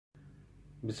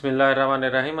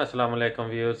बिस्मिल्लाहिर्रहमानिर्रहीम। अस्सलाम वालेकुम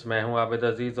व्यूअर्स, मैं हूं आबिद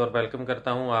अजीज़ और वेलकम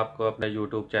करता हूं आपको अपने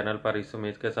यूट्यूब चैनल पर इस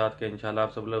उम्मीद के साथ कि इंशाल्लाह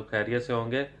आप सब लोग खैरियत से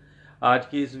होंगे। आज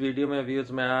की इस वीडियो में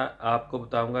व्यूअर्स मैं आपको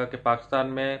बताऊंगा कि पाकिस्तान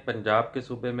में पंजाब के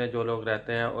सूबे में जो लोग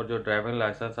रहते हैं और जो ड्राइविंग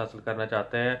लाइसेंस हासिल करना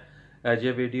चाहते हैं,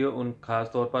 ये वीडियो उन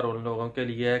खास तौर पर उन लोगों के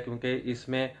लिए है क्योंकि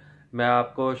इसमें मैं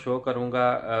आपको शो करूँगा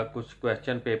कुछ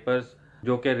क्वेश्चन पेपर्स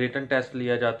जो कि रिटन टेस्ट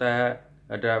लिया जाता है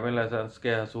ड्राइविंग लाइसेंस के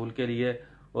हसूल के लिए,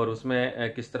 और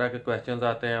उसमें किस तरह के क्वेश्चंस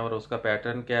आते हैं और उसका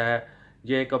पैटर्न क्या है।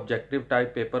 ये एक ऑब्जेक्टिव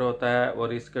टाइप पेपर होता है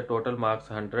और इसके टोटल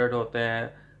मार्क्स 100 होते हैं।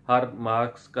 हर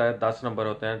मार्क्स का 10 नंबर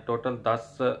होते हैं। टोटल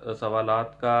 10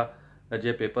 सवालात का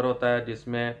ये पेपर होता है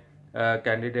जिसमें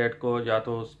कैंडिडेट को या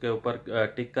तो उसके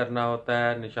ऊपर टिक करना होता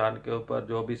है निशान के ऊपर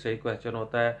जो भी सही क्वेश्चन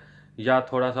होता है, या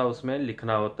थोड़ा सा उसमें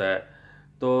लिखना होता है।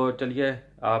 तो चलिए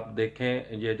आप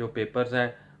देखें ये जो पेपर्स हैं।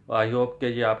 आई होप कि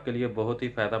ये आपके लिए बहुत ही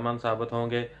फ़ायदेमंद साबित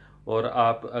होंगे और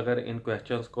आप अगर इन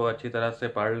क्वेश्चंस को अच्छी तरह से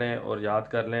पढ़ लें और याद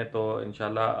कर लें तो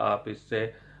इंशाल्लाह आप इससे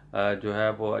जो है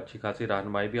वो अच्छी खासी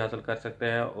रहनुमाई भी हासिल कर सकते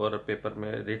हैं और पेपर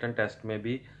में रिटन टेस्ट में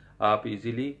भी आप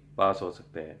इजीली पास हो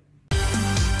सकते हैं।